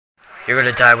You're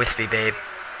gonna die with me, babe.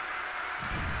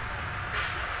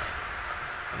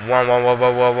 Whoa, whoa, whoa,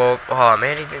 whoa, whoa, whoa. Oh,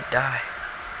 man, he didn't die.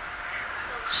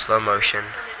 Slow motion.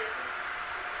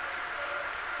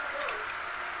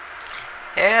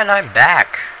 And I'm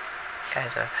back.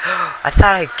 Guys, I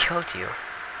thought I killed you.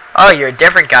 Oh, you're a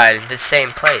different guy in the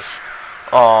same place.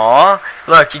 Aww.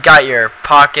 Look, you got your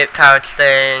pocket pouch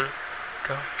thing.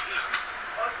 Go.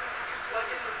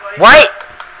 What?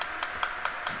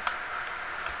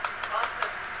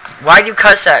 Why'd you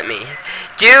cuss at me?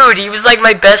 Dude, he was like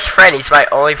my best friend. He's my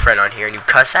only friend on here, and you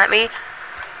cuss at me?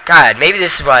 God, maybe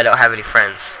this is why I don't have any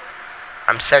friends.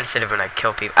 I'm sensitive when I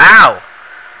kill people. Ow!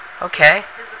 Okay.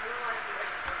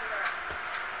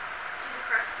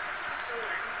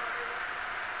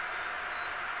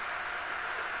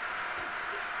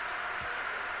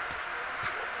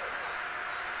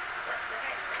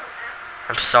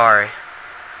 I'm sorry.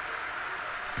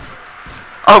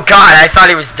 Oh God, I thought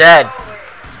he was dead.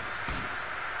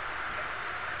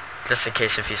 Just in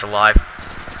case if he's alive.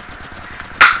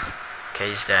 Okay,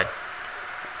 he's dead.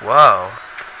 Whoa.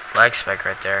 Lag spike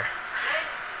right there.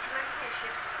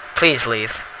 Please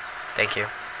leave. Thank you.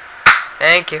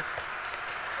 Thank you.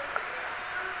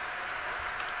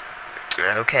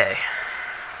 Okay.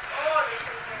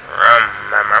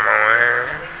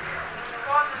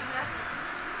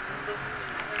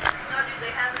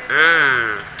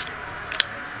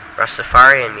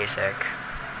 Rastafarian music.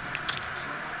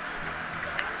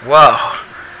 Whoa.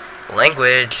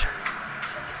 Language.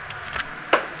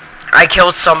 I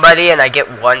killed somebody and I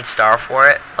get 1 star for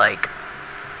it. Like,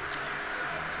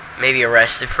 maybe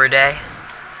arrested for a day.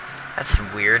 That's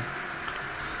weird.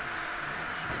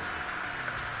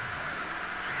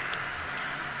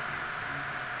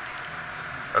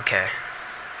 Okay.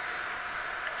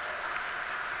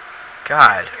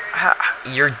 God.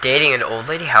 You're dating an old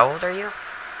lady? How old are you?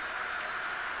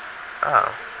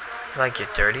 Oh. Like your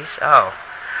 30s? Oh.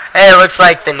 Hey, it looks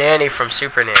like the nanny from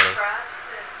Super Nanny.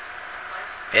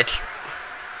 Bitch.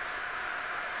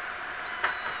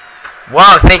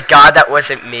 Wow, thank God that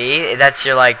wasn't me. That's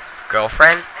your, like,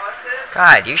 girlfriend?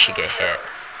 God, you should get hit.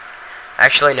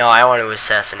 Actually, no, I want to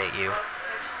assassinate you.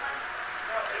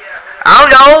 Oh,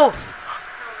 no!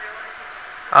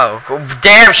 Oh,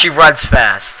 damn, she runs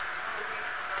fast.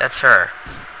 That's her.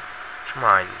 Come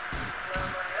on.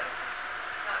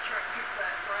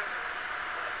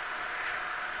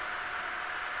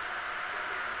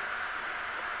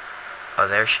 Oh,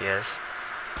 there she is.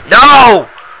 No!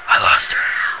 I lost her.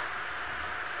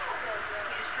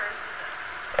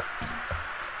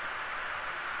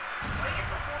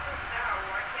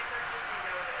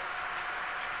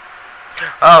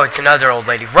 Oh, it's another old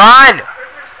lady. Run!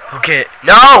 Okay.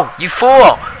 No! You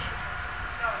fool!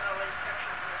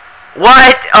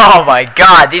 What? Oh my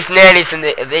God! These nannies and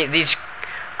these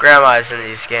grandmas in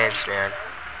these games, man.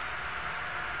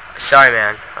 Sorry,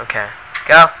 man. Okay.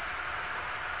 Go.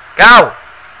 Go!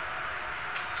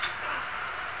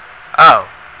 Oh.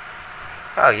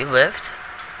 Oh, you lived?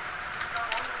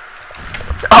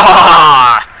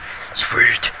 Ah!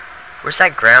 Sweet. Where's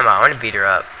that grandma? I want to beat her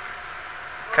up.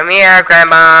 Come here,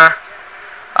 grandma.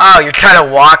 Oh, you're trying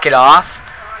to walk it off?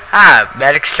 Ah,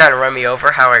 medic's trying to run me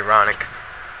over? How ironic.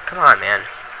 Come on, man.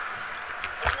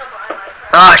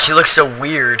 Ah, she looks so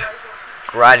weird.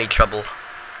 Karate trouble.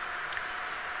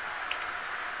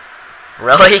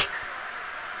 Really?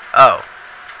 Oh.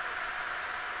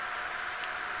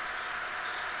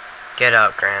 Get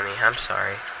up, Grammy. I'm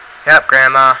sorry. Get up,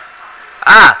 Grandma.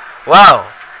 Ah! Whoa!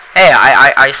 Hey,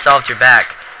 I solved your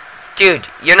back. Dude,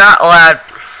 you're not allowed...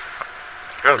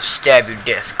 I'm gonna stab you to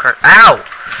death. Ow!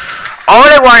 All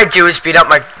I want to do is beat up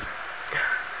my...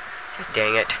 God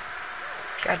dang it.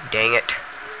 God dang it.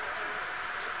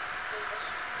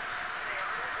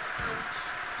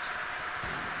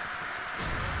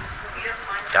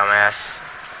 Dumbass.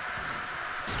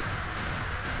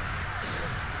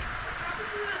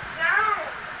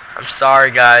 I'm sorry,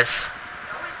 guys.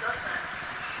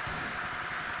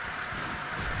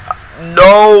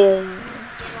 No.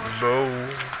 No.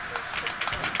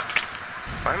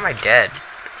 Why am I dead?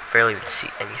 Barely even see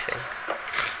anything.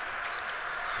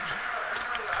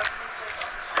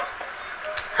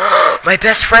 My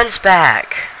best friend's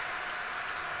back.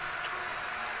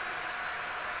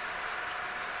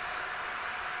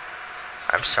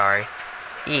 I'm sorry.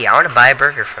 I want to buy a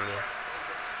burger from you.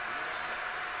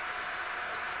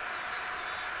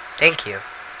 Thank you.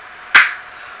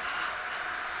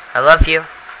 I love you.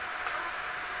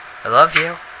 I love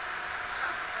you.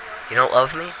 You don't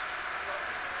love me?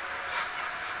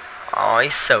 Oh,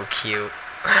 he's so cute.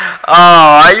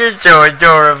 Oh, you're so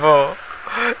adorable.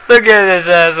 Look at this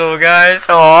asshole, guys.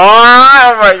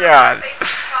 Oh my god.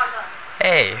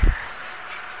 Hey.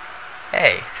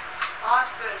 Hey.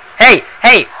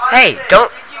 Hey,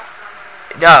 don't.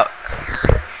 No.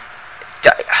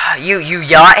 You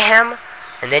yell at him,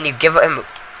 and then you give him.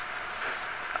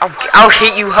 I'll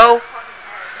hit you, ho.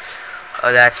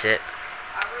 Oh, that's it.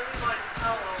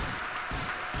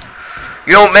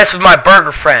 You don't mess with my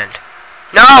burger friend.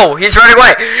 No, he's running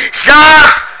away.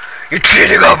 Stop! You're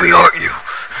cheating on me, aren't you?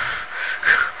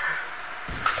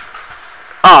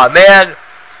 Aw, man.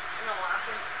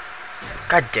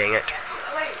 God dang it.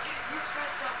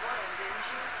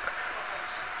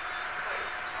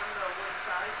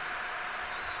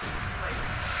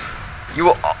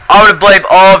 I'm gonna blame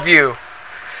all of you.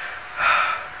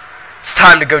 It's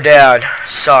time to go down.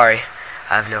 Sorry,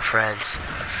 I have no friends.